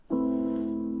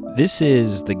This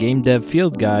is the Game Dev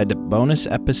Field Guide bonus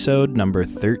episode number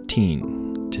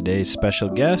 13. Today's special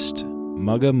guest,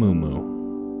 Mugamumu.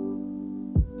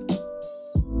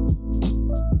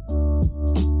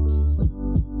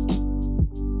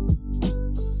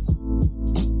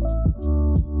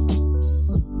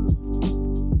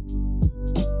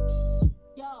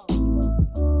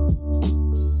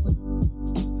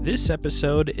 This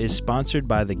episode is sponsored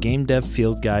by the Game Dev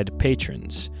Field Guide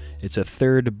patrons. It's a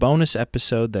third bonus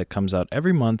episode that comes out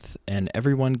every month, and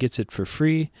everyone gets it for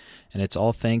free, and it's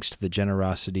all thanks to the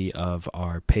generosity of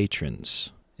our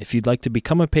patrons. If you'd like to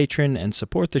become a patron and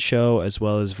support the show, as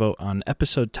well as vote on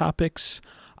episode topics,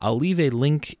 I'll leave a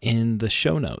link in the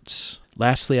show notes.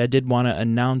 Lastly, I did want to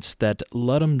announce that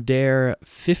Ludum Dare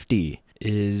 50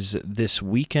 is this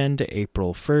weekend,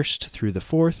 April 1st through the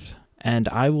 4th. And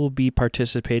I will be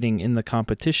participating in the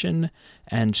competition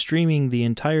and streaming the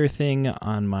entire thing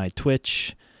on my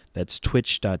Twitch. That's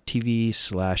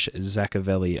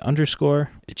twitch.tv/Zaccavelli_.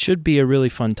 It should be a really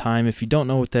fun time. If you don't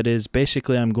know what that is,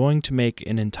 basically I'm going to make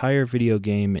an entire video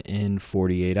game in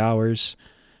 48 hours,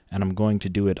 and I'm going to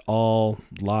do it all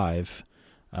live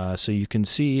so you can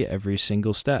see every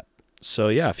single step. So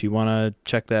yeah, if you want to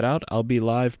check that out, I'll be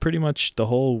live pretty much the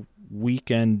whole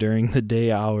weekend during the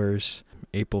day hours.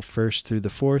 April 1st through the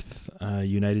 4th,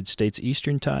 United States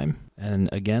Eastern Time. And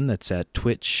again, that's at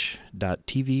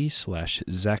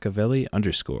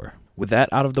twitch.tv/Zaccavelli_. With that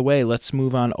out of the way, let's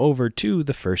move on over to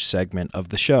the first segment of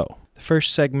the show. The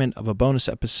first segment of a bonus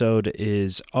episode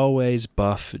is Always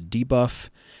Buff Debuff.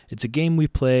 It's a game we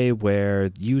play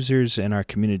where users in our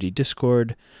community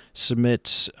Discord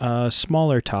submit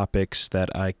smaller topics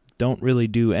that I don't really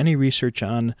do any research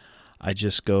on. I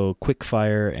just go quick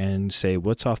fire and say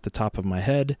what's off the top of my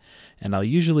head, and I'll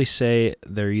usually say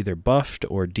they're either buffed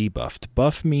or debuffed.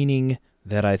 Buff meaning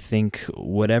that I think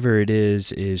whatever it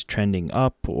is trending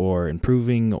up or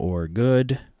improving or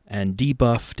good, and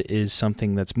debuffed is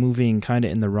something that's moving kind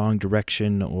of in the wrong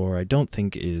direction or I don't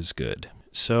think is good.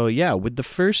 So yeah, with the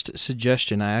first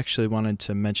suggestion, I actually wanted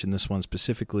to mention this one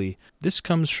specifically. This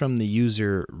comes from the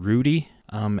user Rudy.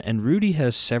 And Rudy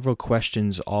has several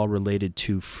questions all related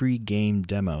to free game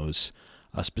demos,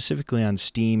 specifically on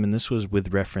Steam, and this was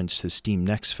with reference to Steam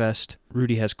Next Fest.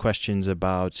 Rudy has questions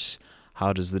about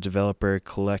how does the developer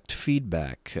collect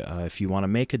feedback? If you want to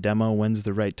make a demo, when's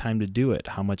the right time to do it?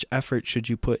 How much effort should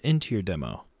you put into your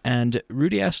demo? And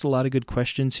Rudy asked a lot of good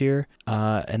questions here,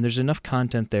 and there's enough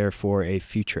content there for a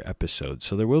future episode.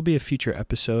 So there will be a future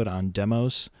episode on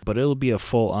demos, but it'll be a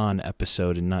full-on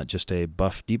episode and not just a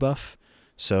buff debuff.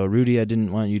 So, Rudy, I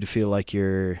didn't want you to feel like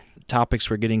your topics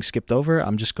were getting skipped over.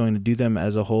 I'm just going to do them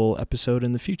as a whole episode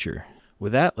in the future.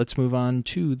 With that, let's move on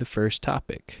to the first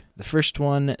topic. The first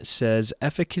one says,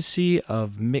 efficacy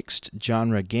of mixed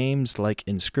genre games like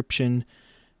Inscryption.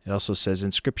 It also says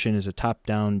Inscryption is a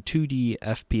top-down 2D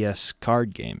FPS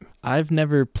card game. I've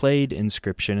never played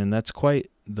Inscryption, and that's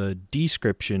quite the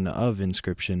description of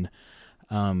Inscryption.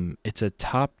 It's a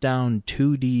top-down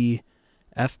 2D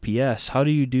FPS. How do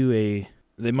you do a...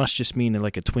 They must just mean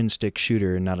like a twin-stick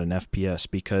shooter and not an FPS,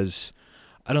 because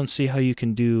I don't see how you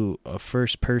can do a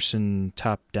first-person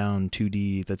top-down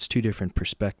 2D. That's two different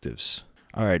perspectives.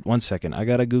 All right, one second. I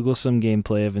gotta Google some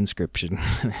gameplay of Inscryption.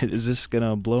 Is this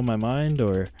gonna blow my mind,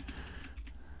 or...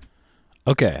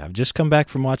 Okay, I've just come back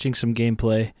from watching some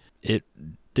gameplay. It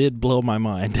did blow my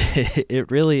mind.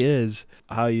 It really is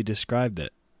how you described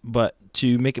it. But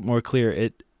to make it more clear,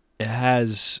 it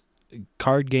has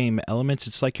card game elements.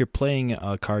 It's like you're playing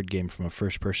a card game from a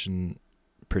first-person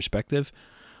perspective.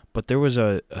 But there was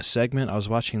a segment, I was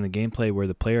watching the gameplay, where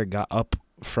the player got up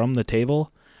from the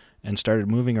table and started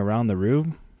moving around the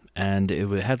room, and it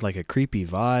had like a creepy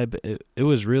vibe. It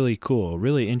was really cool,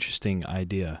 really interesting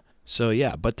idea. So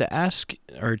yeah, but to answer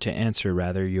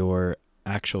your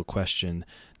actual question,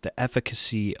 the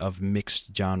efficacy of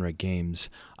mixed genre games,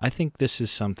 I think this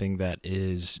is something that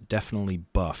is definitely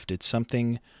buffed. It's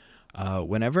something,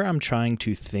 whenever I'm trying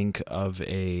to think of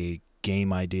a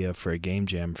game idea for a game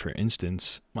jam, for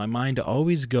instance, my mind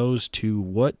always goes to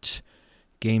what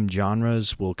game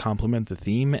genres will complement the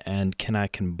theme, and can I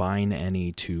combine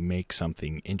any to make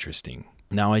something interesting?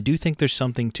 Now, I do think there's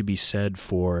something to be said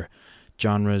for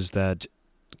genres that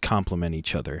complement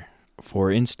each other.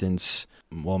 For instance,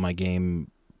 my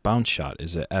game Bounce Shot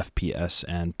is a FPS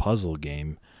and puzzle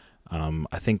game.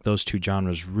 I think those two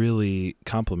genres really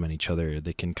complement each other.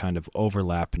 They can kind of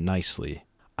overlap nicely.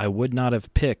 I would not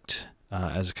have picked,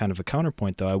 as kind of a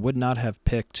counterpoint though, I would not have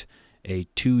picked a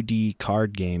 2D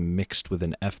card game mixed with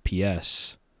an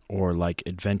FPS or like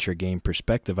adventure game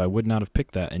perspective. I would not have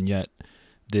picked that, and yet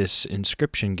this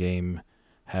Inscryption game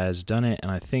has done it,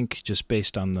 and I think just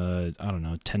based on the,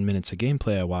 10 minutes of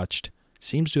gameplay I watched,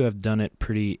 seems to have done it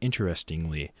pretty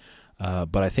interestingly.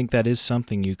 But I think that is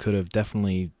something you could have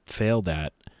definitely failed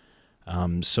at.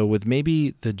 So with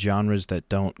maybe the genres that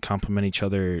don't complement each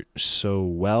other so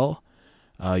well,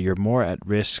 you're more at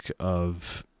risk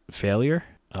of failure,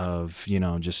 of,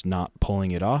 just not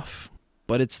pulling it off.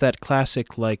 But it's that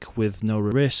classic, like, with no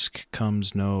risk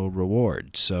comes no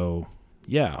reward. So,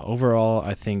 yeah, overall,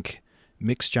 I think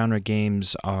mixed genre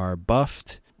games are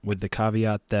buffed, with the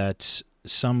caveat that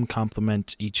some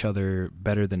complement each other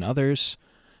better than others.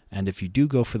 And if you do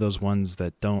go for those ones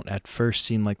that don't at first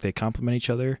seem like they complement each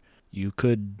other, you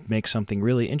could make something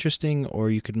really interesting, or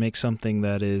you could make something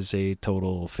that is a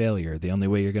total failure. The only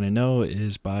way you're going to know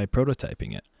is by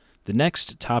prototyping it. The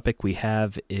next topic we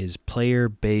have is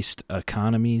player-based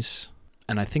economies,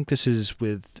 and I think this is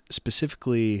with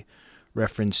specifically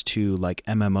reference to like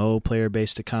MMO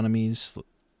player-based economies.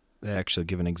 They actually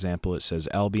give an example. It says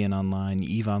Albion Online,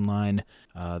 EVE Online,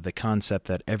 the concept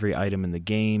that every item in the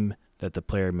game that the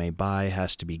player may buy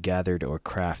has to be gathered or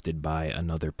crafted by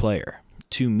another player.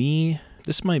 To me,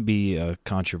 this might be a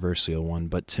controversial one,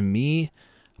 but to me,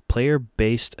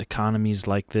 player-based economies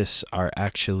like this are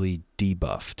actually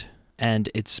debuffed. And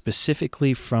it's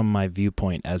specifically from my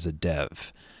viewpoint as a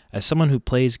dev. As someone who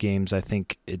plays games, I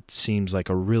think it seems like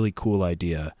a really cool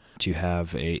idea to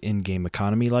have a in-game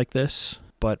economy like this.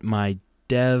 But my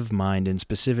dev mind, and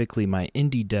specifically my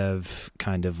indie dev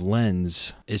kind of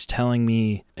lens, is telling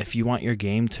me if you want your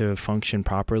game to function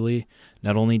properly,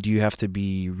 not only do you have to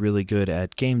be really good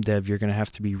at game dev, you're going to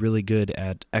have to be really good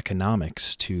at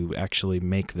economics to actually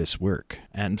make this work.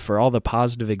 And for all the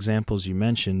positive examples you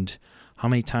mentioned, how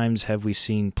many times have we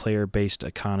seen player-based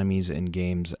economies in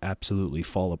games absolutely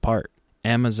fall apart?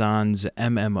 Amazon's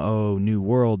MMO New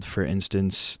World, for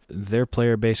instance, their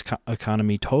player-based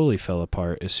economy totally fell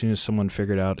apart as soon as someone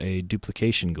figured out a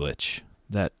duplication glitch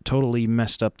that totally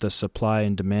messed up the supply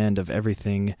and demand of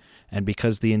everything. And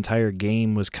because the entire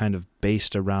game was kind of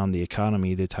based around the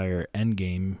economy, the entire end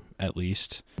game at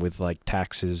least, with like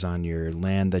taxes on your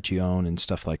land that you own and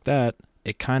stuff like that,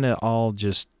 it kind of all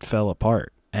just fell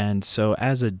apart. And so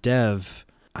as a dev,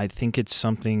 I think it's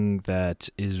something that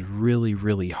is really,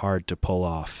 really hard to pull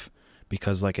off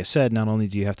because, like I said, not only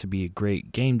do you have to be a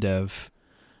great game dev,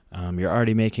 you're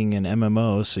already making an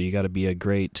MMO, so you got to be a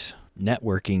great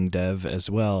networking dev as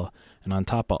well. And on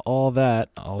top of all that,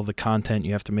 all the content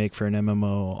you have to make for an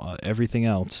MMO, everything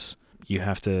else, you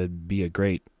have to be a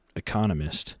great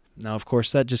economist. Now, of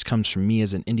course, that just comes from me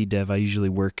as an indie dev. I usually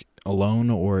work alone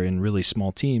or in really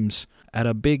small teams. At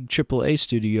a big AAA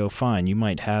studio, fine, you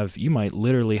might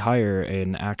literally hire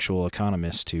an actual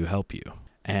economist to help you.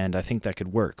 And I think that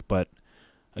could work. But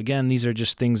again, these are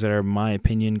just things that are my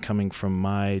opinion coming from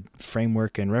my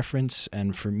framework and reference.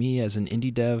 And for me as an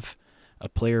indie dev, a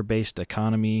player-based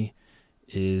economy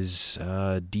is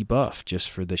debuffed just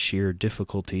for the sheer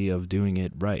difficulty of doing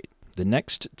it right. The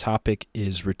next topic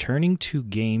is returning to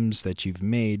games that you've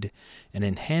made and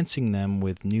enhancing them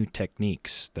with new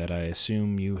techniques that I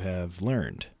assume you have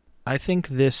learned. I think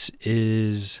this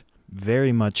is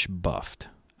very much buffed.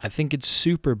 I think it's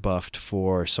super buffed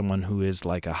for someone who is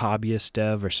like a hobbyist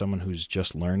dev or someone who's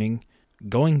just learning.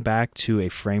 Going back to a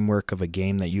framework of a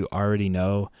game that you already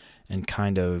know and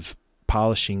kind of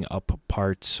polishing up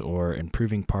parts or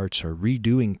improving parts or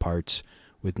redoing parts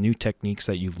with new techniques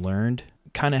that you've learned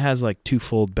kind of has like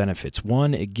twofold benefits.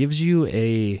 One, it gives you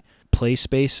a play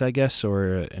space, I guess,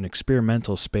 or an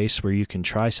experimental space where you can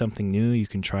try something new, you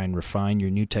can try and refine your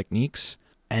new techniques,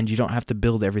 and you don't have to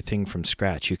build everything from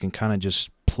scratch. You can kind of just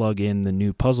plug in the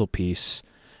new puzzle piece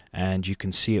and you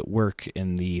can see it work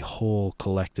in the whole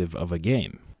collective of a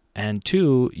game. And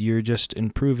two, you're just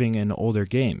improving an older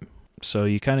game. So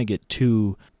you kind of get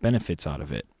two benefits out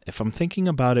of it. If I'm thinking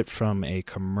about it from a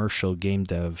commercial game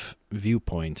dev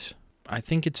viewpoint, I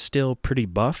think it's still pretty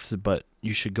buffed, but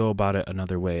you should go about it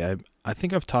another way. I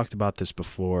think I've talked about this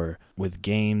before with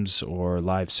games or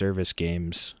live service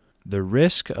games. The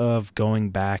risk of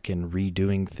going back and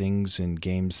redoing things in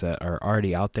games that are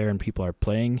already out there and people are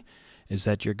playing is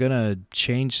that you're going to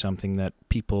change something that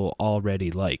people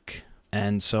already like.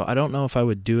 And so I don't know if I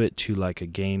would do it to like a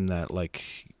game that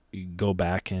like you go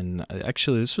back and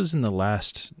actually this was in the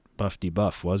last Buff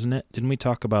Debuff, wasn't it? Didn't we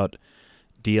talk about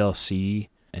DLC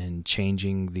and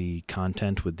changing the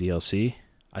content with DLC?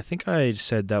 I think I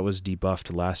said that was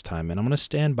debuffed last time, and I'm going to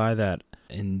stand by that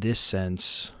in this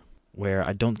sense, where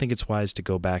I don't think it's wise to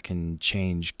go back and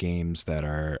change games that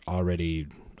are already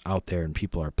out there and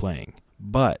people are playing.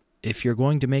 But if you're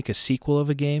going to make a sequel of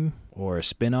a game or a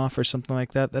spin-off or something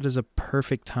like that, that is a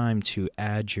perfect time to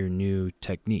add your new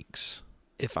techniques.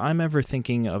 if I'm ever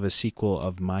thinking of a sequel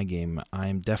of my game,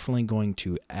 I'm definitely going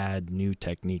to add new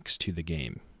techniques to the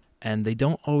game. And they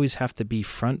don't always have to be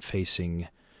front-facing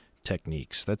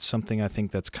techniques. That's something I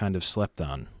think that's kind of slept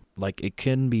on. Like, it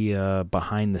can be a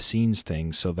behind-the-scenes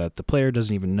thing so that the player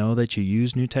doesn't even know that you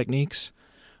use new techniques,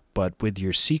 but with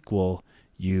your sequel,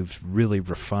 you've really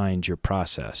refined your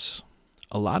process.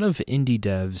 A lot of indie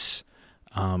devs,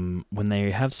 when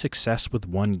they have success with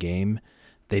one game,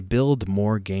 they build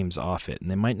more games off it. And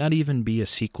they might not even be a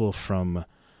sequel from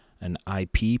an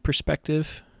IP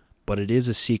perspective, but it is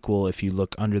a sequel if you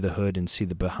look under the hood and see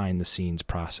the behind-the-scenes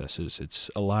processes.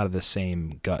 It's a lot of the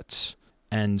same guts.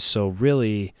 And so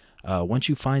really, once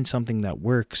you find something that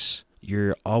works,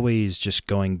 you're always just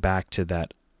going back to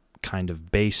that kind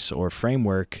of base or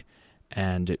framework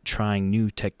and trying new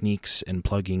techniques and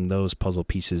plugging those puzzle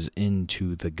pieces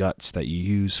into the guts that you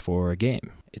use for a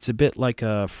game. It's a bit like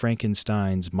a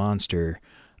Frankenstein's monster,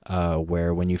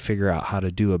 where when you figure out how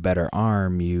to do a better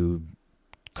arm, you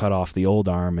cut off the old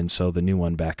arm and sew the new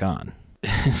one back on.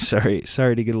 Sorry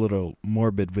to get a little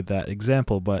morbid with that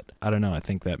example, but I don't know, I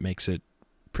think that makes it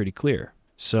pretty clear.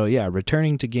 So yeah,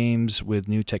 returning to games with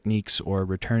new techniques or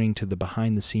returning to the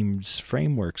behind-the-scenes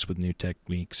frameworks with new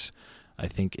techniques, I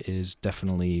think is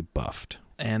definitely buffed.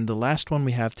 And the last one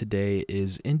we have today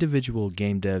is individual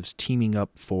game devs teaming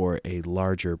up for a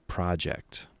larger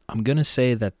project. I'm going to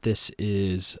say that this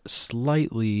is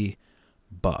slightly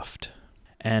buffed,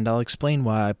 and I'll explain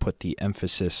why I put the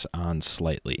emphasis on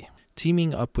slightly.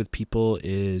 Teaming up with people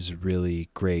is really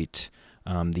great.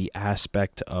 The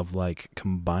aspect of like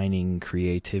combining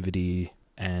creativity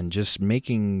and just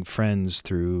making friends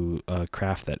through a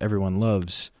craft that everyone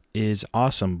loves is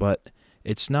awesome, but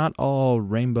it's not all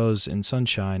rainbows and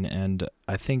sunshine, and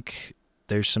I think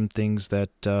there's some things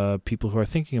that people who are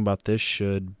thinking about this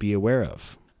should be aware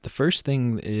of. The first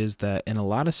thing is that in a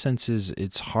lot of senses,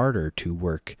 it's harder to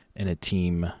work in a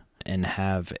team and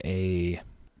have a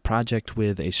project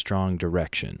with a strong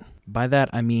direction. By that,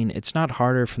 I mean it's not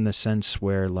harder from the sense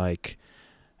where like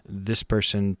this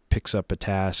person picks up a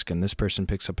task and this person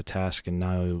picks up a task and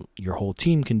now your whole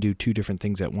team can do two different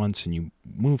things at once and you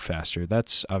move faster.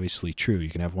 That's obviously true. You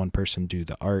can have one person do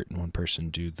the art and one person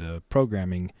do the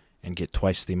programming and get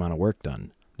twice the amount of work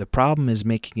done. The problem is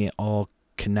making it all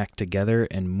connect together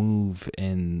and move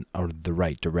in the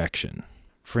right direction.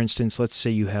 For instance, let's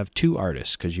say you have two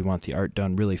artists because you want the art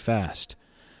done really fast.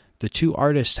 The two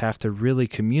artists have to really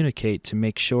communicate to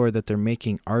make sure that they're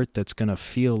making art that's going to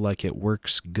feel like it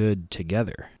works good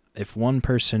together. If one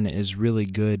person is really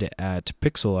good at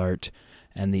pixel art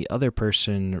and the other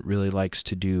person really likes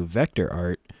to do vector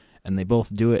art, and they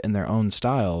both do it in their own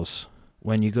styles,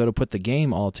 when you go to put the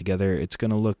game all together, it's going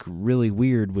to look really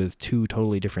weird with two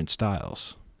totally different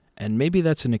styles. And maybe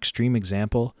that's an extreme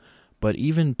example, but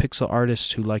even pixel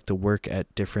artists who like to work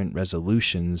at different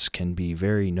resolutions can be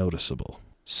very noticeable.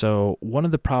 So one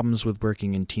of the problems with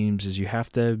working in teams is you have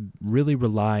to really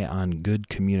rely on good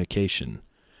communication.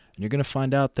 And you're going to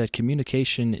find out that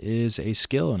communication is a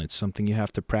skill and it's something you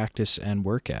have to practice and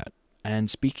work at. And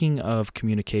speaking of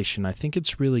communication, I think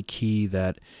it's really key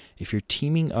that if you're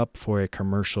teaming up for a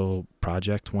commercial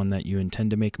project, one that you intend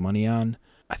to make money on,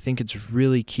 I think it's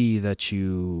really key that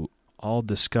you all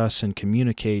discuss and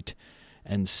communicate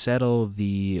and settle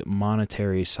the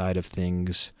monetary side of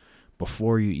things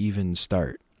before you even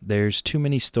start. There's too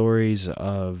many stories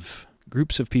of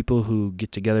groups of people who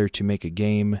get together to make a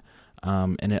game,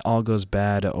 and it all goes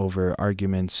bad over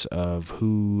arguments of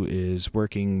who is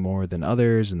working more than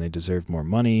others and they deserve more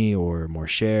money or more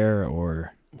share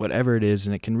or whatever it is,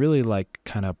 and it can really like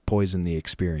kind of poison the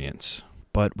experience.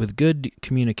 But with good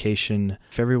communication,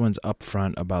 if everyone's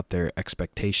upfront about their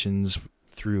expectations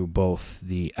through both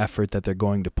the effort that they're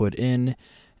going to put in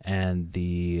and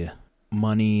the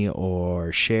money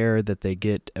or share that they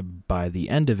get by the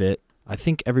end of it, I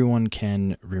think everyone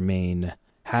can remain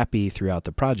happy throughout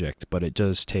the project, but it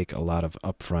does take a lot of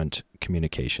upfront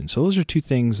communication. So those are two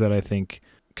things that I think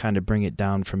kind of bring it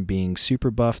down from being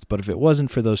super buffed, but if it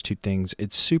wasn't for those two things,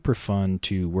 it's super fun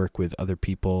to work with other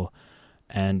people,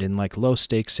 and in like low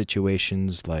stakes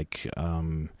situations like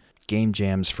game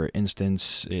jams, for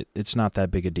instance, it's not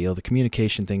that big a deal. The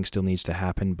communication thing still needs to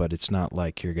happen, but it's not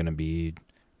like you're going to be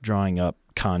drawing up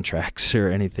contracts or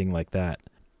anything like that.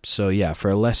 So yeah, for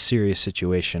a less serious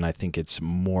situation, I think it's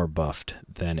more buffed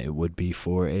than it would be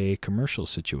for a commercial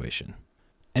situation.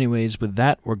 Anyways, with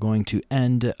that, we're going to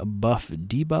end Buff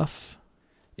Debuff.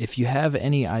 If you have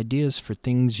any ideas for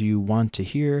things you want to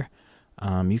hear,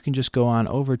 you can just go on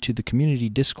over to the community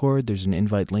Discord. There's an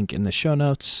invite link in the show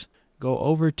notes. Go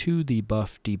over to the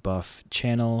Buff Debuff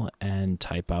channel and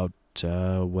type out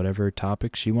whatever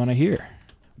topics you want to hear.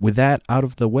 With that out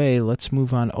of the way, let's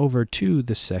move on over to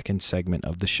the second segment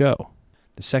of the show.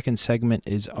 The second segment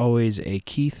is always a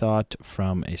key thought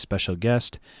from a special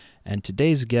guest, and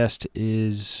today's guest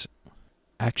is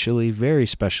actually very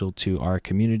special to our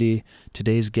community.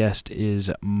 Today's guest is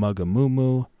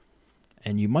Mugamumu,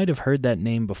 and you might have heard that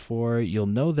name before. You'll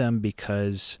know them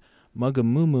because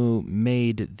Mugamumu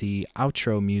made the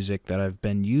outro music that I've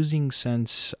been using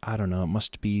since, I don't know, it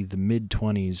must be the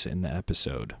mid-20s in the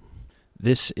episode.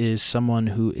 This is someone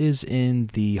who is in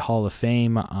the Hall of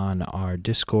Fame on our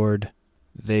Discord.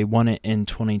 They won it in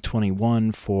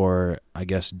 2021 for, I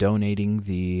guess, donating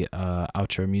the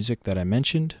outro music that I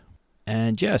mentioned.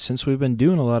 And yeah, since we've been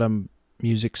doing a lot of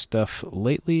music stuff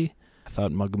lately, I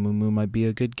thought Mugamumu might be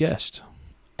a good guest.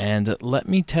 And let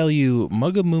me tell you,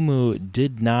 Mugamumu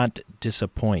did not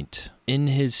disappoint. In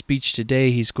his speech today,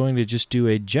 he's going to just do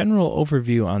a general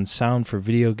overview on sound for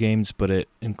video games, but it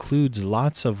includes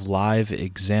lots of live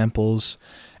examples,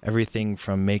 everything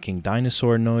from making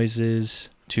dinosaur noises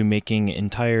to making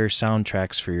entire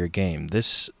soundtracks for your game.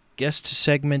 This guest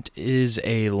segment is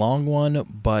a long one,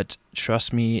 but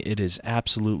trust me, it is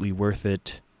absolutely worth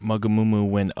it. Mugamumu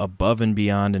went above and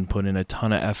beyond and put in a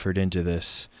ton of effort into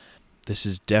this. This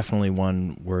is definitely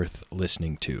one worth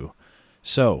listening to.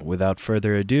 So, without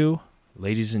further ado,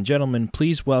 ladies and gentlemen,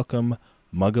 please welcome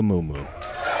Mugamumu.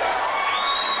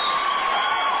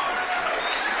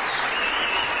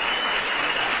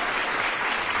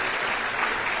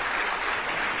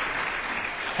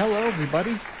 Hello,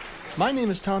 everybody. My name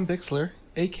is Tom Bixler,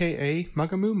 aka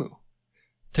Mugamumu.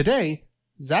 Today,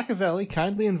 Zachavelli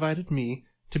kindly invited me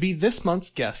to be this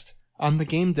month's guest on the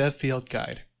Game Dev Field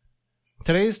Guide.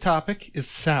 Today's topic is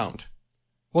sound.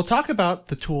 We'll talk about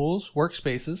the tools,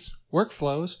 workspaces,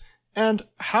 workflows, and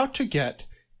how to get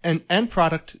an end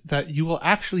product that you will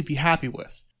actually be happy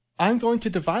with. I'm going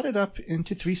to divide it up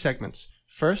into 3 segments.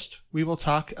 First, we will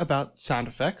talk about sound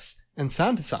effects and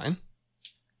sound design.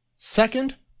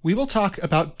 Second, we will talk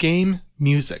about game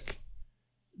music.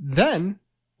 Then,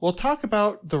 we'll talk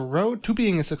about the road to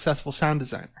being a successful sound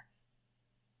designer.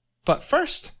 But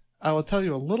first, I will tell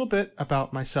you a little bit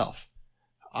about myself.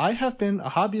 I have been a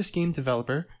hobbyist game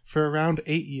developer for around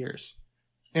 8 years,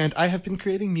 and I have been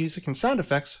creating music and sound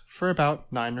effects for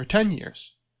about 9 or 10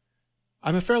 years.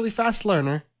 I'm a fairly fast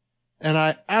learner, and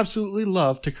I absolutely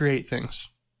love to create things.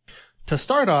 To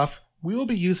start off, we will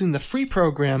be using the free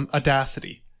program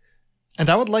Audacity, and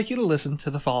I would like you to listen to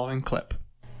the following clip.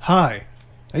 Hi,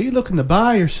 are you looking to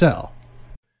buy or sell?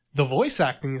 The voice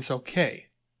acting is okay,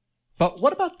 but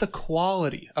what about the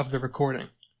quality of the recording?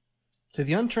 To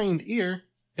the untrained ear,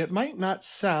 it might not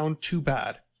sound too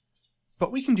bad,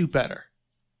 but we can do better.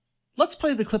 Let's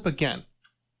play the clip again,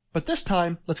 but this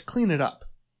time let's clean it up.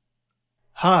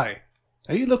 Hi,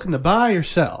 are you looking to buy or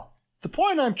sell? The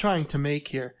point I'm trying to make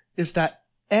here is that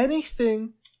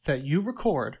anything that you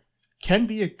record can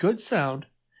be a good sound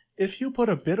if you put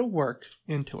a bit of work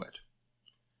into it.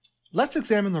 Let's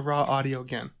examine the raw audio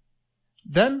again.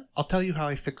 Then I'll tell you how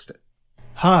I fixed it.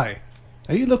 Hi,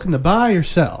 are you looking to buy or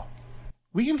sell?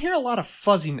 We can hear a lot of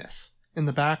fuzziness in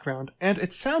the background, and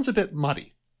it sounds a bit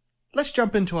muddy. Let's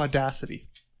jump into Audacity.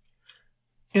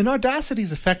 In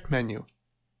Audacity's effect menu,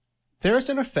 there is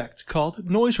an effect called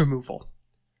noise removal.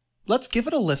 Let's give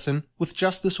it a listen with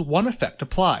just this one effect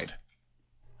applied.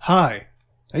 Hi,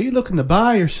 are you looking to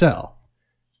buy or sell?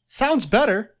 Sounds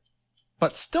better,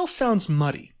 but still sounds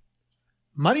muddy.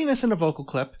 Muddiness in a vocal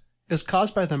clip is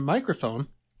caused by the microphone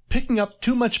picking up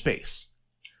too much bass.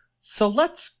 So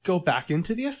let's go back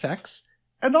into the effects,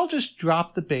 and I'll just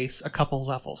drop the bass a couple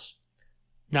levels.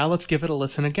 Now let's give it a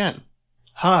listen again.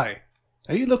 Hi,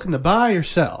 are you looking to buy or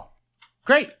sell?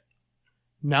 Great!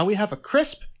 Now we have a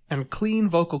crisp and clean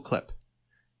vocal clip.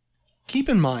 Keep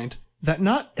in mind that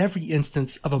not every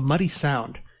instance of a muddy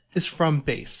sound is from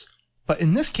bass, but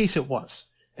in this case it was,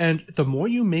 and the more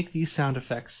you make these sound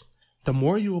effects, the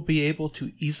more you will be able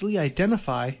to easily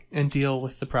identify and deal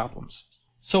with the problems.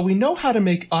 So we know how to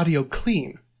make audio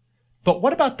clean, but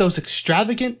what about those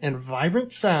extravagant and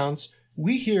vibrant sounds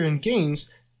we hear in games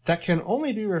that can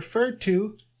only be referred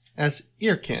to as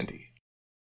ear candy?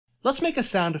 Let's make a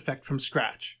sound effect from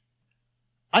scratch.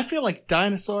 I feel like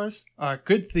dinosaurs are a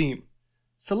good theme,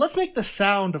 so let's make the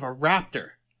sound of a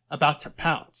raptor about to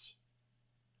pounce.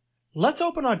 Let's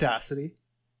open Audacity,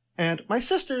 and my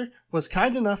sister was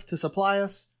kind enough to supply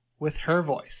us with her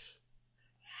voice.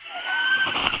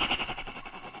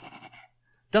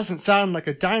 Doesn't sound like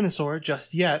a dinosaur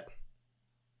just yet.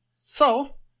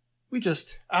 So, we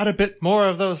just add a bit more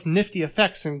of those nifty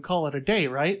effects and call it a day,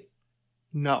 right?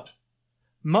 No.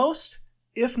 Most,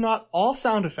 if not all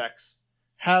sound effects,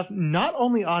 have not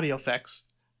only audio effects,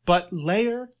 but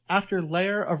layer after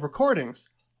layer of recordings,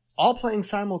 all playing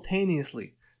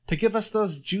simultaneously to give us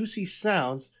those juicy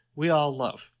sounds we all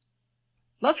love.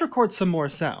 Let's record some more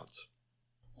sounds.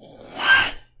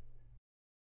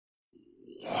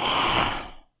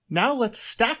 Now let's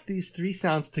stack these three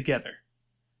sounds together.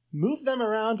 Move them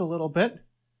around a little bit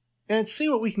and see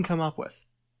what we can come up with.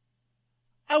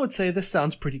 I would say this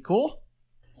sounds pretty cool.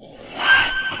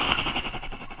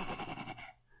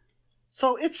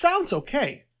 So it sounds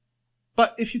okay,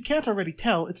 but if you can't already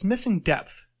tell, it's missing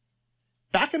depth.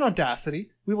 Back in Audacity,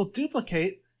 we will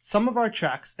duplicate some of our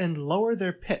tracks and lower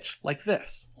their pitch like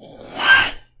this.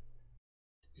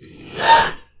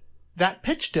 That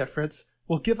pitch difference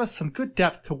will give us some good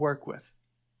depth to work with.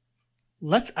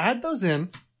 Let's add those in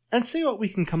and see what we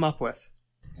can come up with.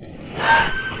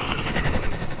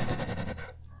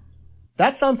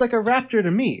 That sounds like a raptor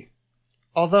to me,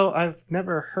 although I've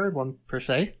never heard one per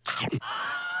se.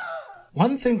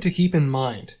 One thing to keep in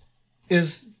mind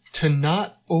is to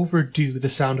not overdo the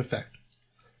sound effect.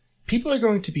 People are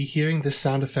going to be hearing this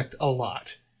sound effect a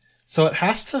lot, so it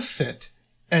has to fit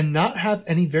and not have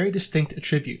any very distinct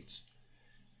attributes.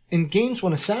 In games,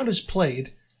 when a sound is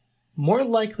played, more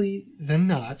likely than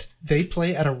not, they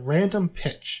play at a random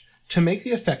pitch to make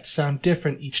the effect sound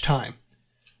different each time.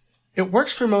 It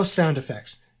works for most sound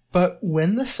effects, but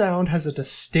when the sound has a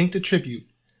distinct attribute,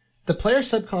 the player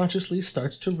subconsciously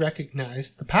starts to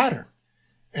recognize the pattern,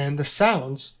 and the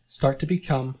sounds start to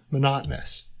become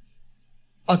monotonous.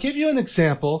 I'll give you an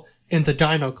example in the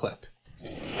dino clip.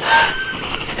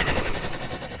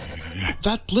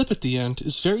 That blip at the end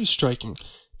is very striking,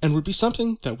 and would be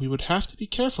something that we would have to be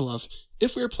careful of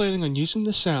if we were planning on using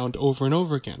the sound over and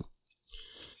over again.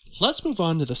 Let's move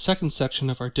on to the second section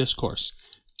of our discourse.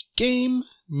 Game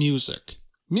music.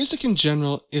 Music in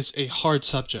general is a hard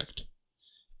subject.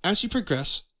 As you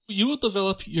progress, you will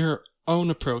develop your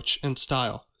own approach and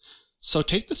style. So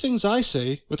take the things I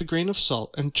say with a grain of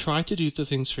salt and try to do the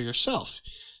things for yourself,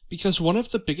 because one of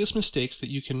the biggest mistakes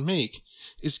that you can make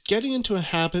is getting into a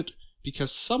habit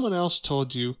because someone else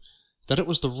told you that it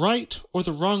was the right or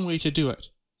the wrong way to do it.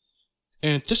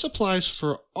 And this applies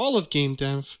for all of game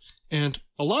dev and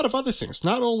a lot of other things,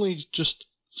 not only just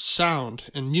sound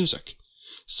and music.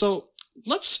 So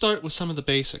let's start with some of the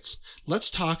basics. Let's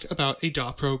talk about a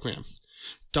DAW program.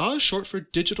 DAW is short for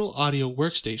Digital Audio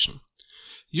Workstation.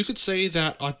 You could say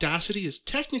that Audacity is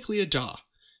technically a DAW,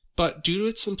 but due to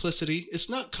its simplicity, it's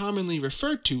not commonly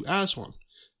referred to as one.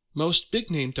 Most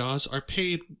big-name DAWs are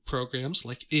paid programs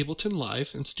like Ableton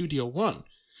Live and Studio One,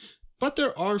 but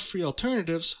there are free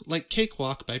alternatives like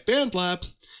Cakewalk by BandLab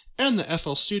and the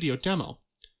FL Studio demo.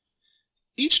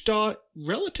 Each DAW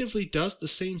relatively does the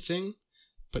same thing,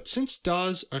 but since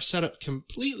DAWs are set up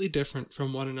completely different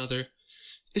from one another,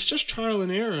 it's just trial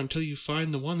and error until you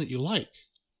find the one that you like.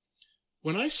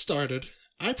 When I started,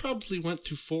 I probably went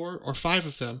through 4 or 5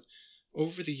 of them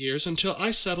over the years until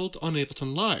I settled on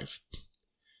Ableton Live.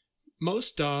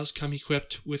 Most DAWs come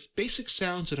equipped with basic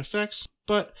sounds and effects,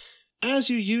 but as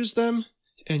you use them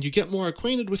and you get more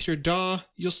acquainted with your DAW,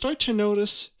 you'll start to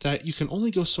notice that you can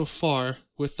only go so far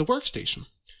with the workstation.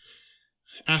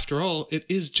 After all, it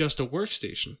is just a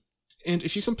workstation. And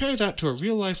if you compare that to a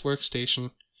real-life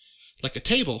workstation, like a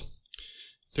table,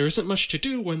 there isn't much to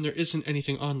do when there isn't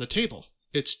anything on the table.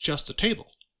 It's just a table.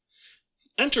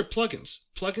 Enter plugins.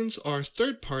 Plugins are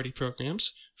third-party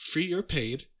programs, free or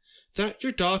paid, that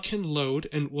your DAW can load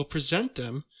and will present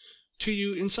them to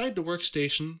you inside the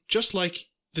workstation, just like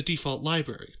the default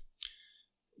library.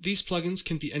 These plugins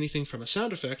can be anything from a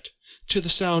sound effect to the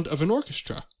sound of an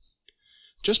orchestra.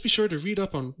 Just be sure to read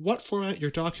up on what format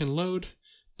your DAW can load,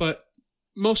 but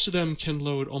most of them can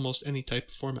load almost any type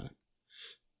of format.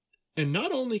 And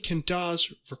not only can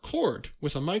DAWs record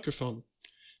with a microphone,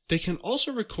 they can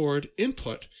also record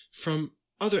input from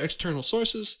other external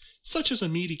sources, such as a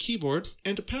MIDI keyboard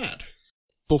and a pad.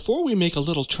 Before we make a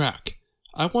little track,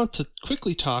 I want to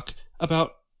quickly talk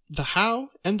about the how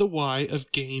and the why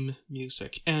of game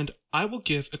music, and I will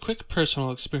give a quick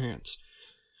personal experience.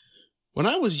 When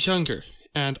I was younger,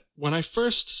 and when I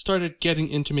first started getting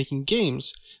into making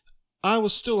games, I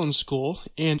was still in school,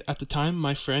 and at the time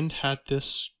my friend had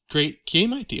this great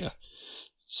game idea.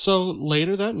 So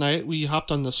later that night we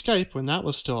hopped on the Skype when that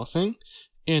was still a thing,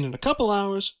 and in a couple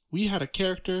hours we had a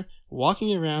character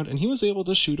walking around and he was able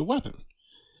to shoot a weapon.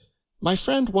 My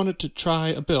friend wanted to try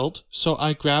a build, so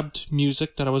I grabbed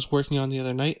music that I was working on the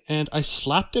other night and I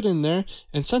slapped it in there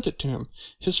and sent it to him.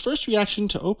 His first reaction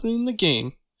to opening the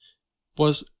game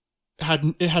was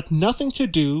it had nothing to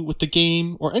do with the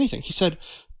game or anything. He said,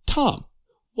 "Tom,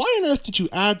 why on earth did you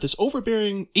add this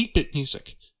overbearing 8-bit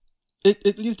music?"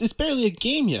 It's barely a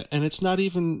game yet, and it's not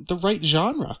even the right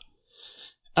genre.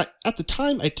 At the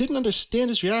time, I didn't understand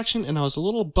his reaction, and I was a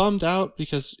little bummed out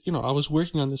because, I was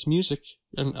working on this music,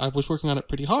 and I was working on it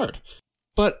pretty hard.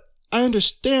 But I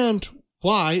understand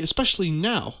why, especially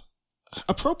now.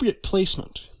 Appropriate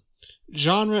placement,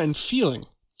 genre, and feeling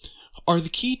are the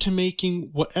key to making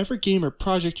whatever game or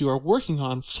project you are working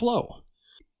on flow.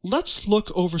 Let's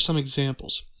look over some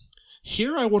examples.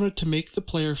 Here I wanted to make the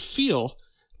player feel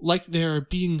like they are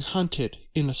being hunted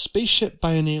in a spaceship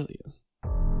by an alien.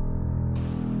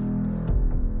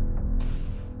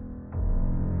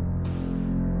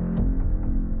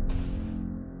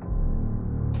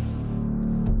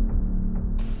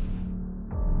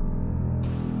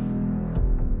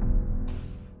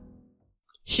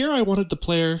 Here I wanted the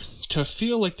player to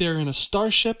feel like they're in a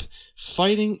starship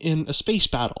fighting in a space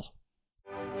battle.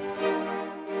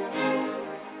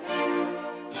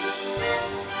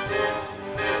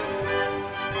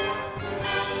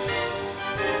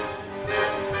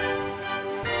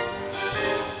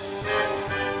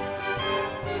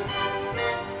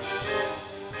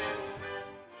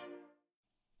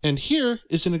 And here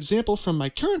is an example from my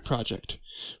current project,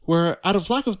 where, out of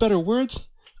lack of better words,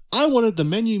 I wanted the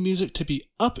menu music to be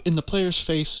up in the player's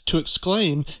face to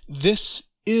exclaim, "This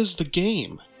is the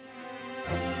game."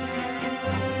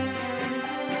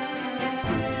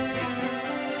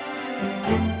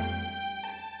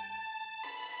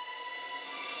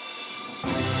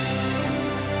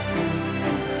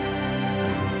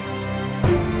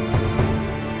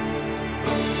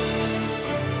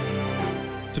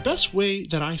 The best way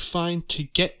that I find to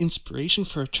get inspiration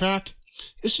for a track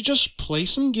is to just play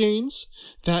some games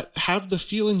that have the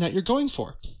feeling that you're going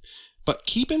for. But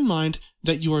keep in mind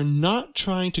that you are not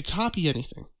trying to copy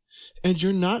anything, and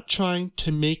you're not trying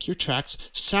to make your tracks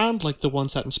sound like the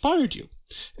ones that inspired you.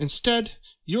 Instead,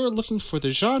 you're looking for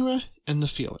the genre and the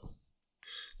feeling.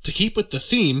 To keep with the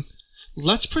theme,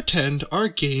 let's pretend our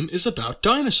game is about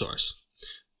dinosaurs.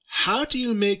 How do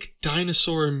you make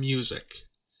dinosaur music?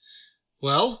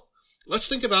 Well, let's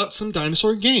think about some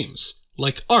dinosaur games,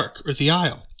 like Ark or The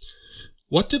Isle.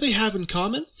 What do they have in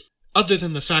common? Other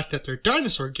than the fact that they're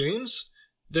dinosaur games,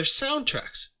 their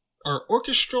soundtracks are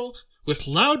orchestral with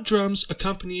loud drums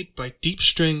accompanied by deep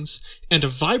strings and a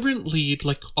vibrant lead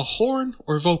like a horn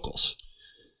or vocals.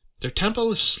 Their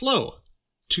tempo is slow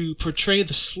to portray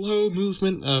the slow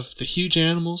movement of the huge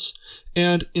animals,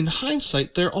 and in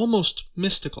hindsight, they're almost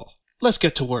mystical. Let's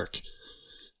get to work.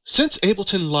 Since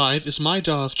Ableton Live is my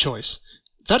DAW of choice,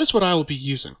 that is what I will be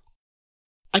using.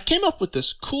 I came up with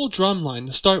this cool drum line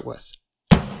to start with.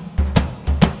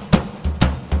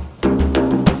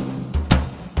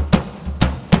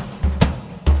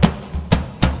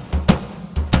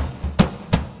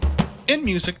 In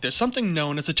music, there's something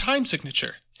known as a time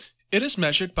signature. It is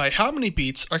measured by how many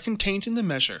beats are contained in the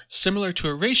measure, similar to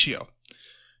a ratio.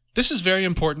 This is very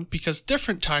important because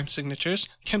different time signatures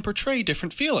can portray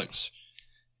different feelings.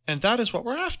 And that is what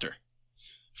we're after.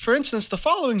 For instance, the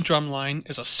following drum line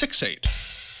is a 6/8.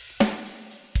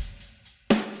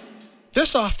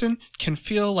 This often can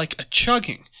feel like a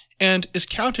chugging and is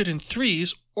counted in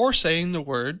threes or saying the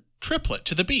word triplet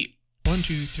to the beat. 1,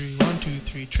 2, 3, 1, 2,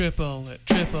 3, triplet,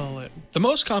 triplet. The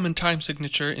most common time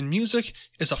signature in music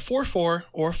is a 4/4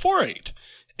 or 4/8,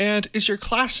 and is your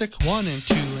classic 1 and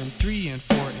 2 and 3 and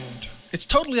 4 and. It's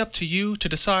totally up to you to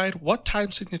decide what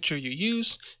time signature you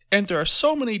use, and there are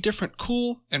so many different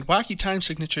cool and wacky time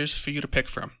signatures for you to pick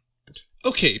from.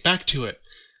 Okay, back to it.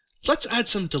 Let's add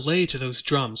some delay to those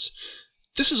drums.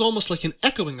 This is almost like an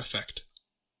echoing effect.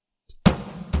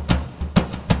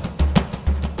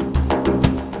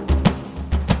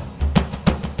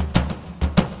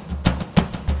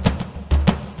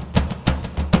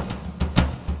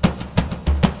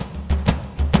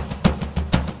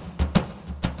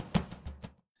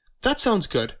 That sounds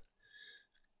good.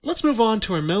 Let's move on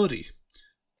to our melody.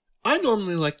 I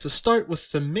normally like to start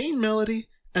with the main melody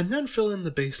and then fill in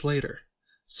the bass later.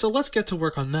 So let's get to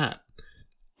work on that.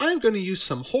 I'm going to use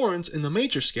some horns in the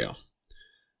major scale.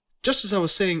 Just as I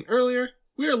was saying earlier,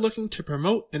 we are looking to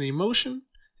promote an emotion,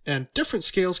 and different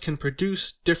scales can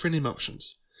produce different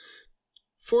emotions.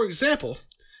 For example,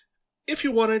 if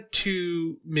you wanted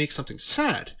to make something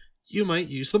sad, you might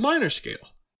use the minor scale.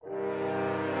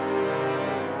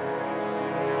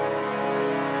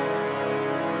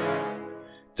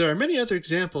 There are many other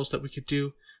examples that we could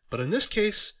do, but in this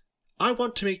case, I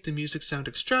want to make the music sound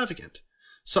extravagant,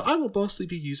 so I will mostly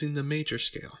be using the major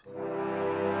scale.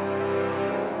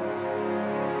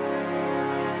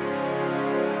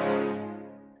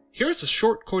 Here is a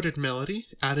short chorded melody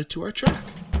added to our track.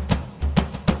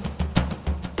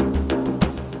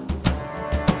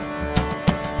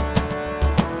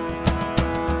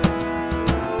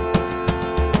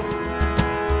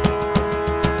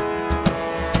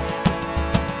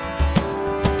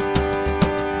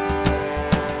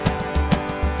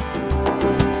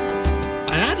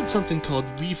 something called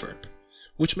reverb,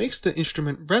 which makes the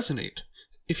instrument resonate.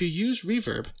 If you use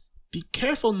reverb, be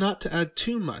careful not to add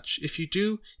too much. If you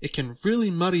do, it can really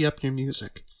muddy up your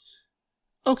music.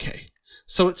 Okay,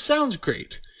 so it sounds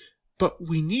great, but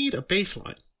we need a bass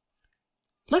line.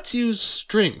 Let's use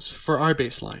strings for our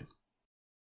bass line.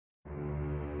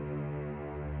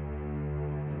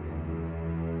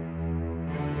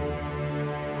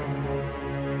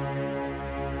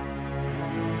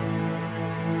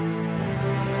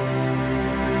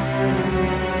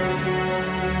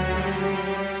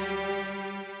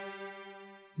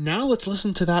 Now let's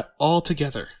listen to that all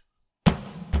together.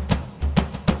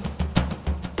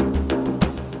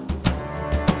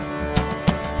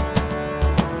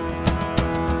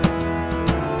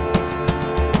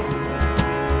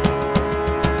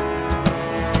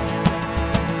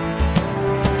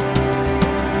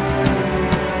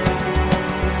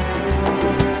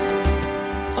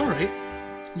 Alright,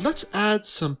 let's add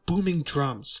some booming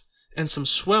drums and some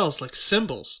swells like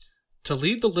cymbals to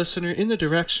lead the listener in the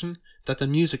direction that the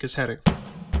music is heading.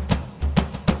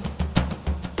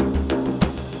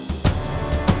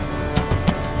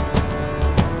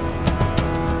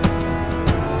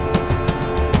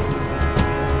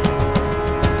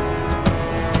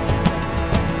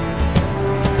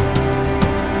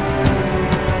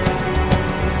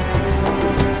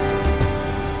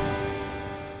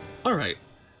 Alright,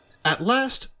 at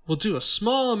last we'll do a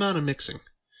small amount of mixing.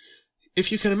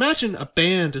 If you can imagine a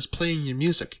band is playing your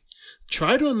music,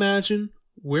 try to imagine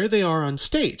where they are on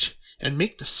stage and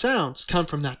make the sounds come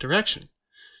from that direction.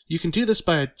 You can do this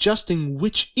by adjusting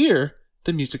which ear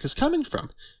the music is coming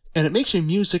from, and it makes your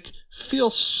music feel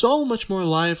so much more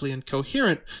lively and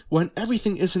coherent when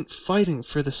everything isn't fighting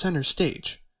for the center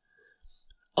stage.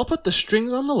 I'll put the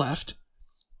strings on the left,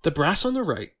 the brass on the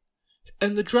right,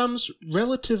 and the drums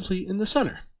relatively in the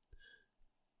center.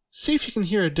 See if you can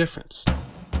hear a difference.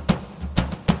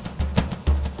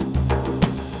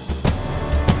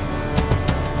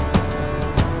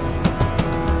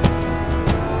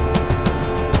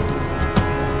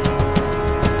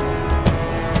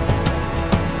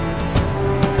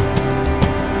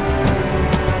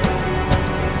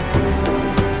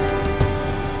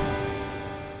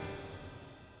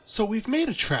 So we've made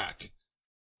a track.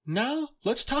 Now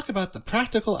let's talk about the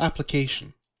practical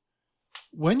application.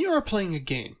 When you are playing a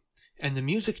game and the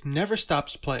music never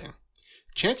stops playing,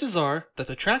 chances are that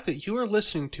the track that you are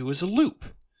listening to is a loop.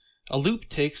 A loop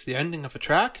takes the ending of a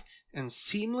track and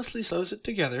seamlessly sews it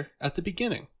together at the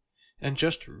beginning, and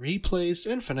just replays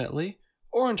infinitely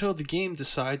or until the game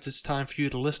decides it's time for you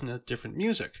to listen to different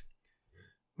music.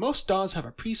 Most DAWs have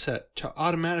a preset to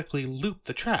automatically loop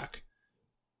the track,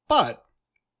 but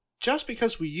just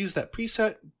because we use that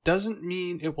preset doesn't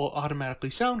mean it will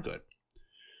automatically sound good.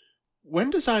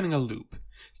 When designing a loop,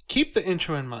 keep the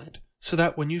intro in mind so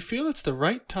that when you feel it's the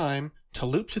right time to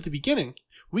loop to the beginning,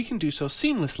 we can do so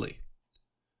seamlessly.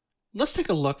 Let's take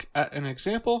a look at an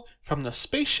example from the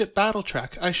spaceship battle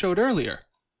track I showed earlier.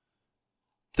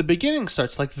 The beginning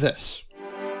starts like this.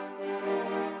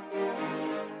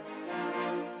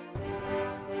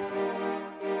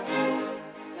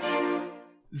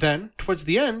 Then, towards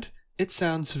the end, it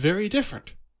sounds very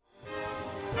different.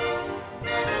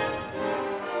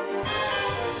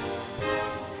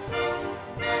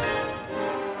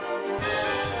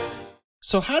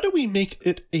 So how do we make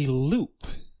it a loop?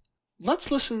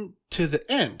 Let's listen to the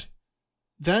end.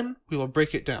 Then we will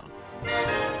break it down.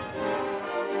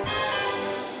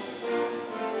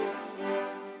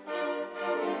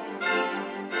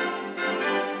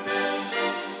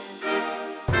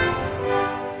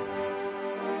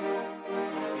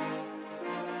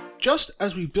 Just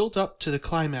as we build up to the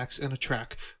climax in a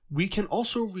track, we can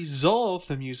also resolve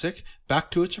the music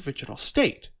back to its original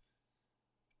state.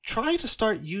 Try to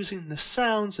start using the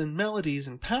sounds and melodies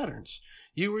and patterns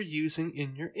you were using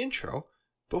in your intro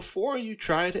before you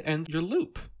try to end your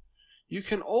loop. You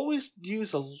can always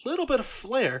use a little bit of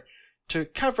flair to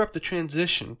cover up the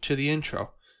transition to the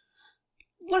intro.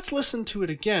 Let's listen to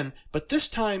it again, but this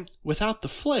time without the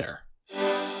flair.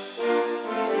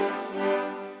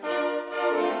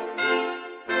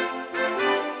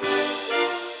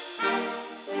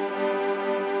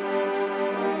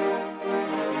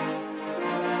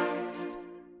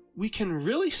 We can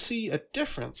really see a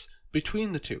difference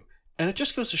between the two, and it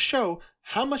just goes to show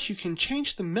how much you can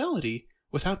change the melody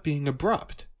without being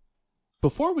abrupt.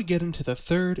 Before we get into the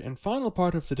third and final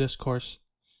part of the discourse,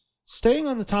 staying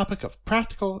on the topic of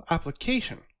practical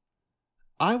application,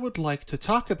 I would like to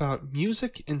talk about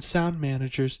music and sound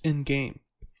managers in-game.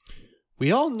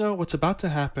 We all know what's about to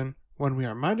happen when we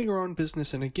are minding our own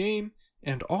business in a game,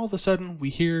 and all of a sudden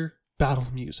we hear battle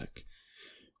music.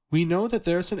 We know that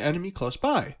there's an enemy close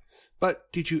by,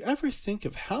 but did you ever think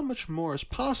of how much more is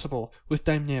possible with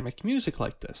dynamic music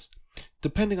like this?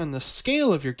 Depending on the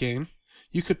scale of your game,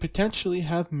 you could potentially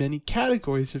have many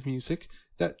categories of music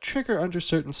that trigger under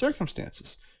certain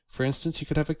circumstances. For instance, you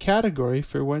could have a category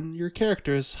for when your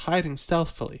character is hiding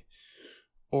stealthily.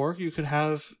 Or you could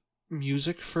have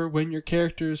music for when your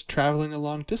character is traveling a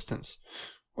long distance.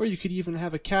 Or you could even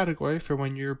have a category for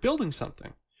when you're building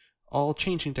something, all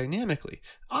changing dynamically.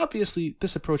 Obviously,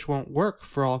 this approach won't work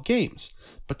for all games,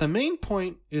 but the main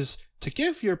point is to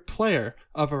give your player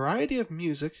a variety of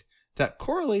music that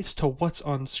correlates to what's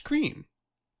on screen.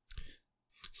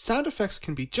 Sound effects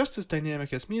can be just as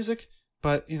dynamic as music,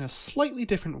 but in a slightly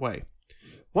different way.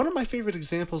 One of my favorite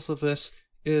examples of this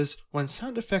is when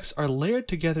sound effects are layered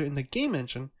together in the game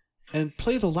engine and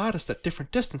play the loudest at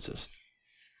different distances.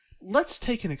 Let's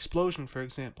take an explosion, for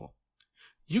example.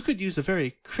 You could use a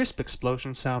very crisp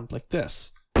explosion sound like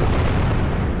this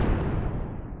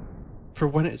for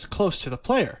when it's close to the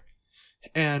player,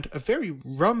 and a very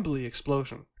rumbly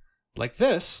explosion like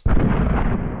this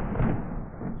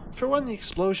for when the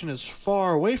explosion is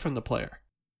far away from the player.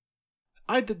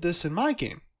 I did this in my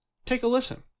game. Take a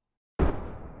listen.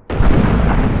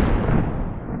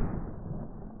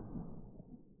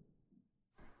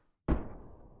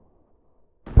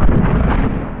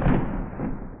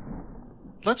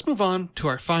 Let's move on to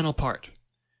our final part,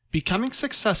 becoming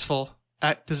successful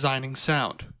at designing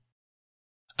sound.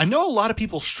 I know a lot of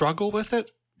people struggle with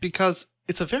it because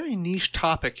it's a very niche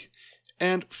topic,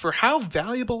 and for how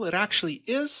valuable it actually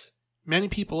is, many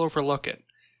people overlook it.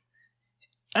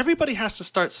 Everybody has to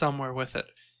start somewhere with it,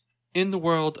 in the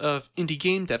world of indie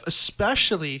game dev,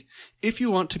 especially if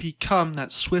you want to become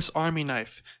that Swiss Army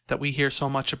knife that we hear so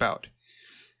much about.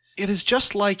 It is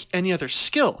just like any other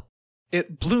skill.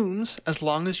 It blooms as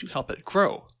long as you help it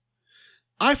grow.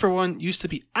 I, for one, used to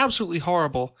be absolutely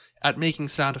horrible at making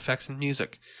sound effects and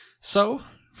music, so,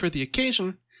 for the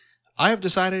occasion, I have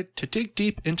decided to dig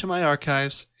deep into my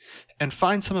archives and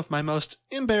find some of my most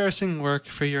embarrassing work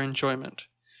for your enjoyment.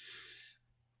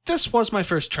 This was my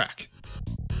first track.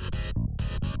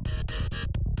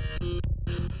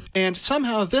 And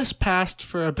somehow this passed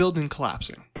for a building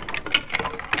collapsing.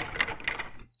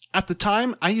 At the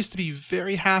time, I used to be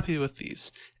very happy with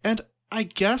these, and I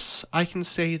guess I can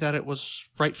say that it was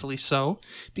rightfully so,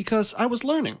 because I was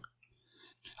learning.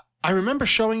 I remember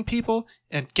showing people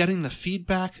and getting the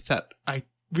feedback that I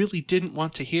really didn't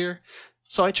want to hear,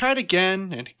 so I tried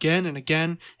again and again and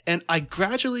again, and I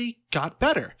gradually got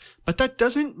better, but that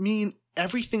doesn't mean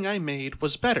everything I made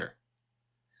was better.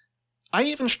 I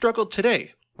even struggled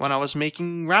today when I was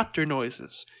making raptor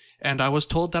noises, and I was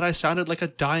told that I sounded like a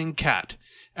dying cat,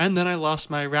 and then I lost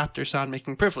my raptor sound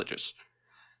making privileges.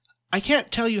 I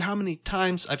can't tell you how many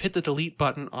times I've hit the delete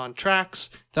button on tracks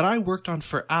that I worked on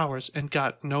for hours and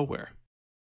got nowhere.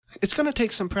 It's going to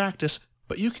take some practice,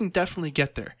 but you can definitely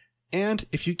get there, and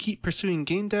if you keep pursuing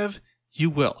game dev, you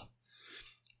will.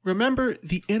 Remember,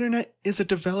 the internet is a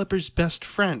developer's best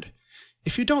friend.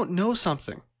 If you don't know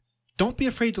something, don't be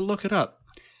afraid to look it up.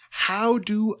 How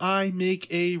do I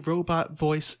make a robot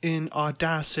voice in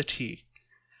Audacity?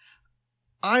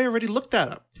 I already looked that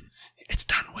up. It's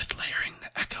done with layering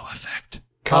the echo effect.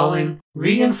 Calling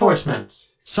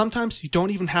reinforcements. Sometimes you don't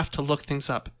even have to look things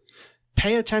up.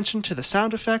 Pay attention to the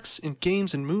sound effects in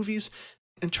games and movies,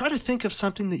 and try to think of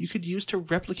something that you could use to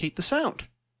replicate the sound.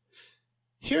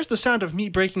 Here's the sound of me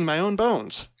breaking my own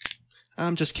bones.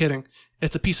 I'm just kidding.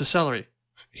 It's a piece of celery.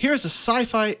 Here's a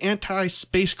sci-fi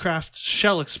anti-spacecraft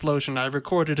shell explosion I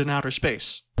recorded in outer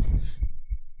space.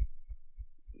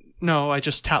 No, I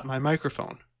just tapped my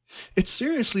microphone. It's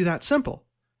seriously that simple.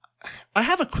 I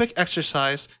have a quick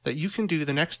exercise that you can do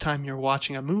the next time you're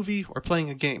watching a movie or playing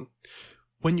a game.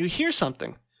 When you hear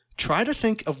something, try to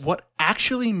think of what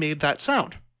actually made that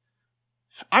sound.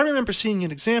 I remember seeing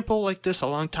an example like this a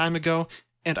long time ago,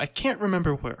 and I can't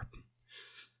remember where.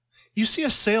 You see a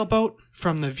sailboat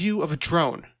from the view of a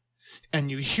drone,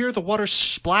 and you hear the water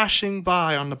splashing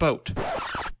by on the boat.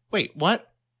 Wait,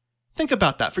 what? Think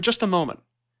about that for just a moment.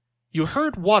 You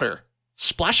heard water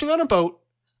splashing on a boat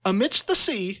amidst the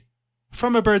sea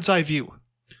from a bird's eye view.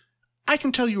 I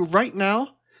can tell you right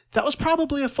now, that was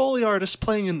probably a Foley artist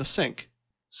playing in the sink.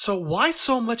 So why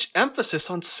so much emphasis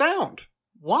on sound?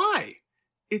 Why?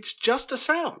 It's just a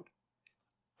sound.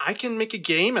 I can make a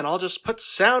game and I'll just put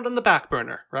sound on the back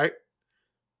burner, right?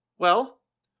 Well,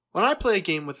 when I play a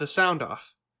game with the sound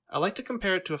off, I like to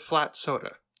compare it to a flat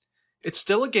soda. It's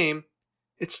still a game,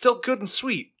 it's still good and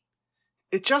sweet.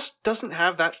 It just doesn't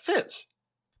have that fizz.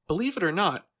 Believe it or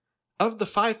not, of the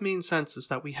 5 main senses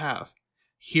that we have,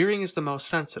 hearing is the most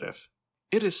sensitive.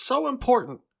 It is so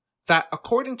important that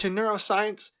according to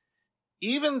neuroscience,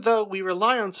 even though we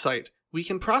rely on sight, we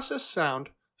can process sound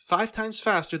 5 times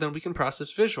faster than we can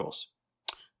process visuals.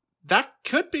 That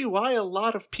could be why a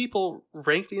lot of people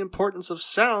rank the importance of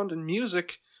sound and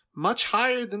music much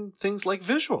higher than things like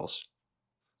visuals.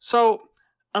 So,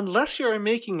 unless you're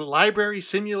making Library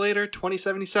Simulator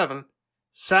 2077,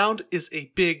 sound is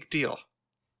a big deal.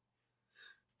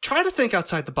 Try to think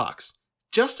outside the box.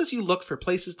 Just as you look for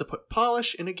places to put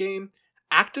polish in a game,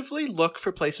 actively look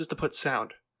for places to put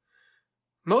sound.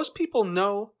 Most people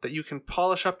know that you can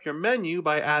polish up your menu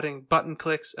by adding button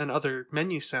clicks and other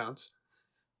menu sounds,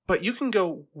 but you can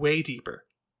go way deeper.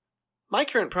 My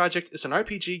current project is an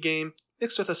RPG game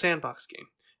mixed with a sandbox game,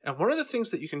 and one of the things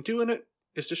that you can do in it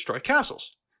is destroy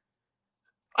castles.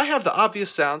 I have the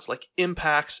obvious sounds like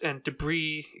impacts and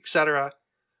debris, etc.,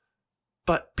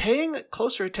 but paying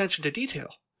closer attention to detail.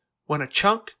 When a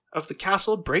chunk of the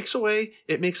castle breaks away,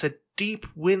 it makes a deep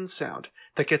wind sound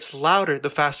that gets louder the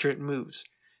faster it moves.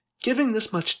 Giving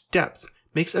this much depth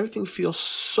makes everything feel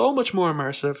so much more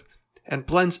immersive and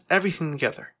blends everything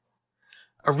together.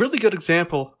 A really good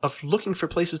example of looking for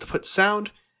places to put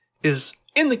sound is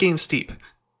in the game Steep.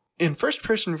 In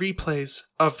first-person replays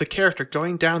of the character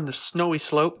going down the snowy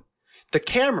slope, the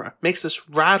camera makes this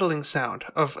rattling sound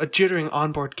of a jittering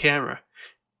onboard camera.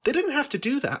 They didn't have to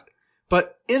do that,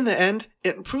 but in the end,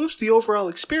 it improves the overall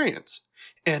experience.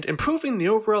 And improving the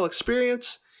overall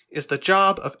experience is the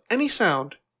job of any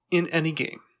sound in any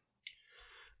game.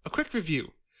 A quick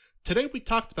review. Today we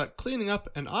talked about cleaning up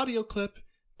an audio clip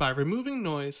by removing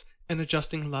noise and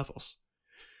adjusting levels.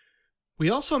 We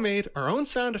also made our own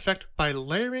sound effect by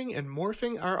layering and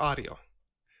morphing our audio.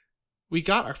 We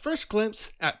got our first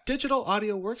glimpse at digital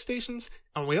audio workstations,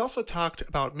 and we also talked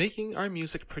about making our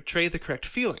music portray the correct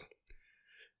feeling.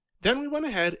 Then we went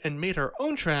ahead and made our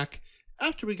own track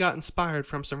after we got inspired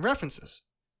from some references.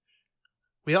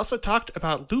 We also talked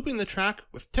about looping the track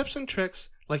with tips and tricks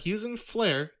like using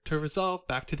Flare to resolve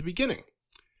back to the beginning.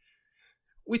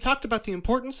 We talked about the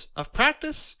importance of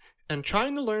practice and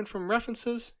trying to learn from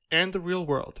references and the real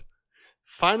world.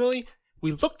 Finally,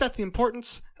 we looked at the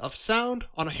importance of sound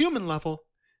on a human level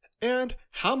and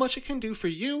how much it can do for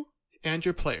you and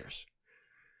your players.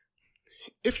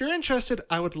 If you're interested,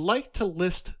 I would like to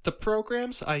list the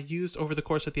programs I used over the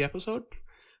course of the episode.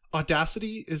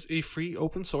 Audacity is a free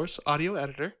open source audio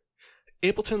editor.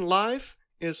 Ableton Live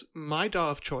is my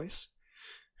DAW of choice.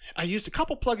 I used a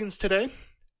couple plugins today.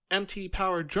 MT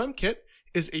Power Drum Kit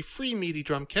is a free MIDI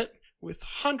drum kit with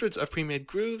hundreds of pre-made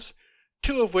grooves,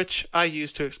 2 of which I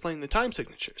use to explain the time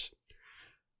signatures.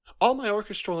 All my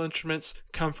orchestral instruments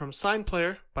come from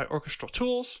SignPlayer by Orchestral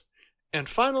Tools, and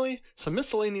finally, some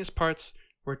miscellaneous parts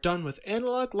were done with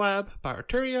Analog Lab by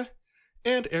Arturia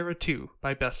and Era 2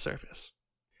 by Best Surface.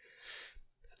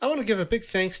 I want to give a big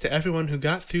thanks to everyone who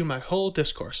got through my whole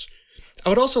discourse. I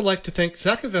would also like to thank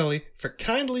Zackavelli for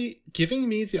kindly giving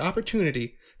me the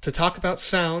opportunity to talk about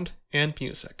sound and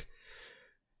music.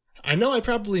 I know I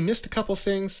probably missed a couple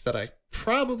things that I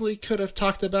probably could have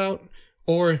talked about,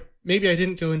 or maybe I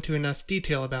didn't go into enough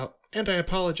detail about, and I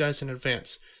apologize in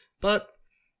advance, but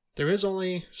there is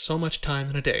only so much time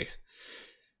in a day.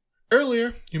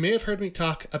 Earlier, you may have heard me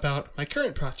talk about my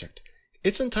current project.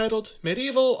 It's entitled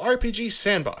Medieval RPG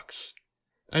Sandbox.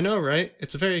 I know, right?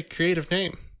 It's a very creative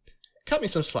name. Cut me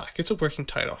some slack, it's a working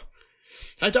title.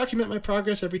 I document my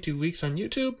progress every 2 weeks on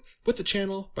YouTube with the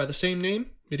channel by the same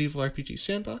name, Medieval RPG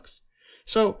Sandbox.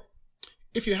 So,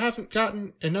 if you haven't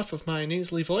gotten enough of my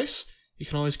nasally voice, you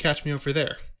can always catch me over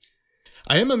there.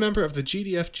 I am a member of the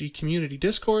GDFG community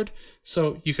Discord,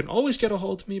 so you can always get a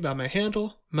hold of me by my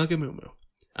handle, Mugamumu.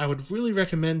 I would really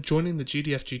recommend joining the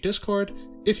GDFG Discord.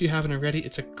 If you haven't already,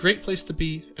 it's a great place to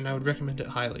be, and I would recommend it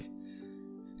highly.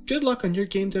 Good luck on your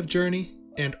game dev journey,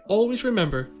 and always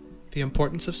remember the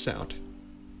importance of sound.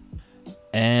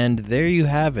 And there you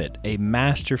have it, a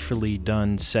masterfully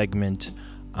done segment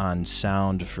on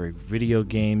sound for video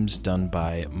games done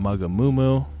by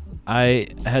Mugamumu. I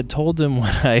had told him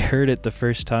when I heard it the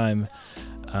first time,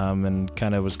 and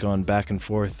kind of was going back and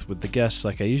forth with the guests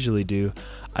like I usually do,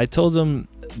 I told him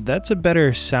that's a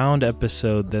better sound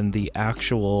episode than the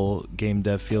actual Game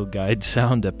Dev Field Guide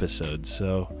sound episode.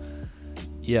 So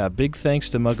yeah, big thanks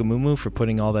to Mugamumu for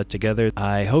putting all that together.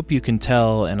 I hope you can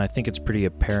tell, and I think it's pretty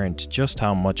apparent, just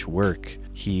how much work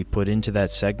he put into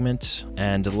that segment.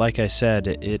 And like I said,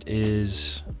 it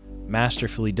is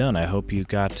masterfully done. I hope you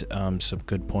got some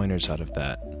good pointers out of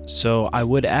that. So I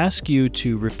would ask you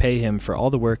to repay him for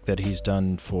all the work that he's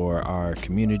done for our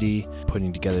community,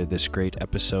 putting together this great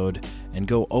episode, and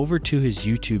go over to his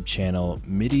YouTube channel,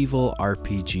 Medieval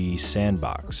RPG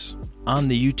Sandbox. On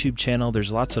the YouTube channel,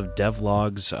 there's lots of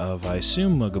devlogs of, I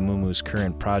assume, Mugamumu's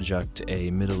current project, a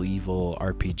medieval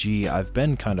RPG. I've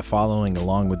been kind of following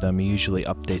along with them. He usually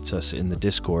updates us in the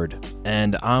Discord.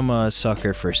 And I'm a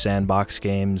sucker for sandbox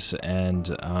games,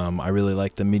 and I really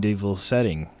like the medieval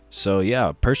setting. So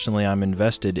yeah, personally, I'm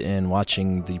invested in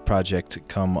watching the project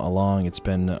come along. It's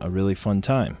been a really fun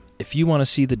time. If you want to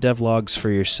see the devlogs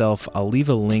for yourself, I'll leave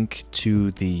a link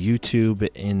to the YouTube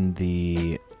in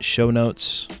the show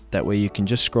notes. That way you can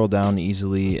just scroll down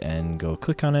easily and go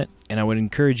click on it. And I would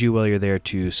encourage you while you're there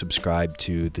to subscribe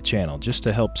to the channel, just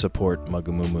to help support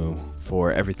Mugamumu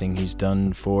for everything he's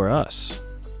done for us.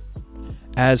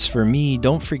 As for me,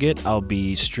 don't forget I'll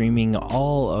be streaming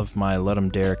all of my Let 'em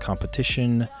Dare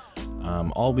competition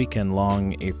all weekend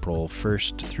long, April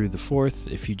 1st through the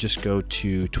 4th. If you just go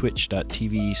to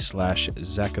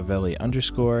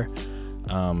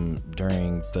twitch.tv/Zackavelli_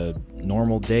 during the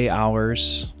normal day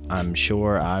hours, I'm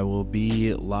sure I will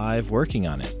be live working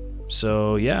on it.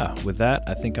 So yeah, with that,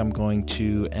 I think I'm going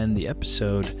to end the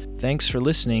episode. Thanks for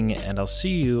listening, and I'll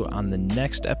see you on the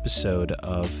next episode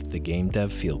of the Game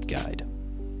Dev Field Guide.